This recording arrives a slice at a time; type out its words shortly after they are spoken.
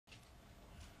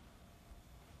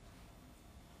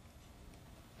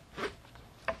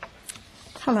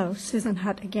Hello, Susan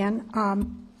Hutt again.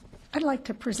 I'd like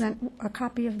to present a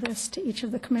copy of this to each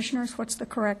of the commissioners. What's the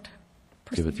correct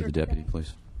Give procedure? it to the deputy,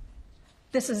 please.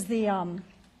 This is the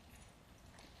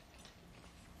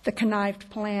connived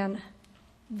plan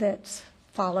that's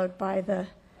followed by the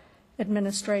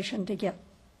administration to get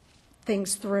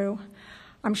things through.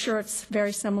 I'm sure it's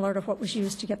very similar to what was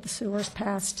used to get the sewers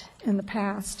passed in the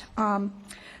past. The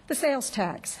sales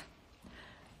tax.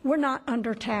 We're not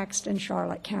undertaxed in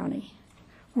Charlotte County.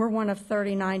 We're one of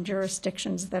 39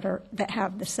 jurisdictions that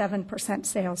have the 7%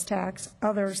 sales tax.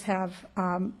 Others have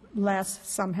less.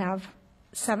 Some have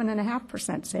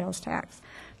 7.5% sales tax.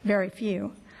 Very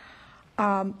few.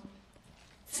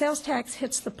 Sales tax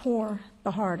hits the poor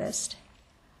the hardest.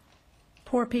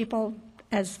 Poor people,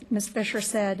 as Ms. Fisher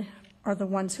said, are the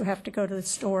ones who have to go to the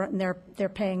store and they're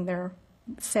paying their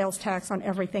sales tax on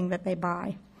everything that they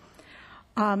buy.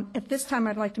 At this time,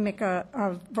 I'd like to make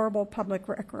a verbal public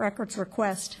records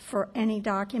request for any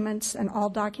documents and all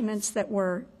documents that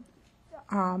were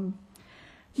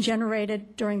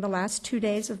generated during the last 2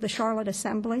 days of the Charlotte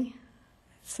Assembly.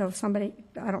 So somebody,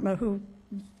 I don't know who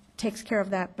takes care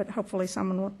of that, but hopefully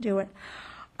someone will do it.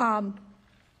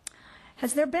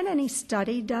 Has there been any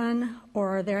study done,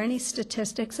 or are there any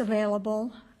statistics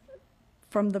available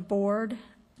from the board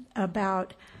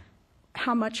about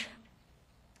how much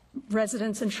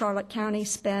residents in Charlotte County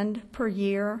spend per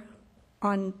year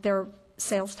on their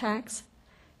sales tax?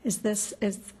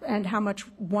 And how much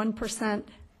 1%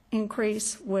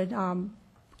 increase would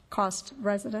cost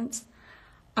residents?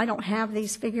 I don't have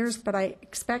these figures, but I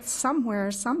expect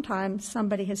somewhere, sometime,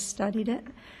 somebody has studied it.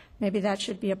 Maybe that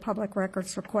should be a public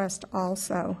records request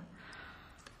also.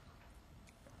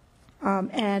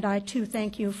 And I, too,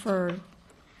 thank you for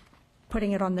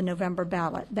putting it on the November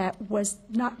ballot. That was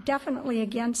not definitely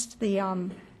against the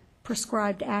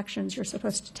prescribed actions you're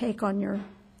supposed to take on your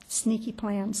sneaky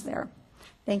plans there.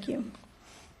 Thank you.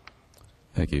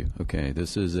 Thank you. Okay,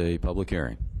 this is a public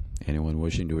hearing. Anyone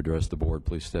wishing to address the board,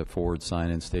 please step forward, sign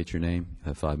in, state your name. You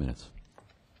have 5 minutes.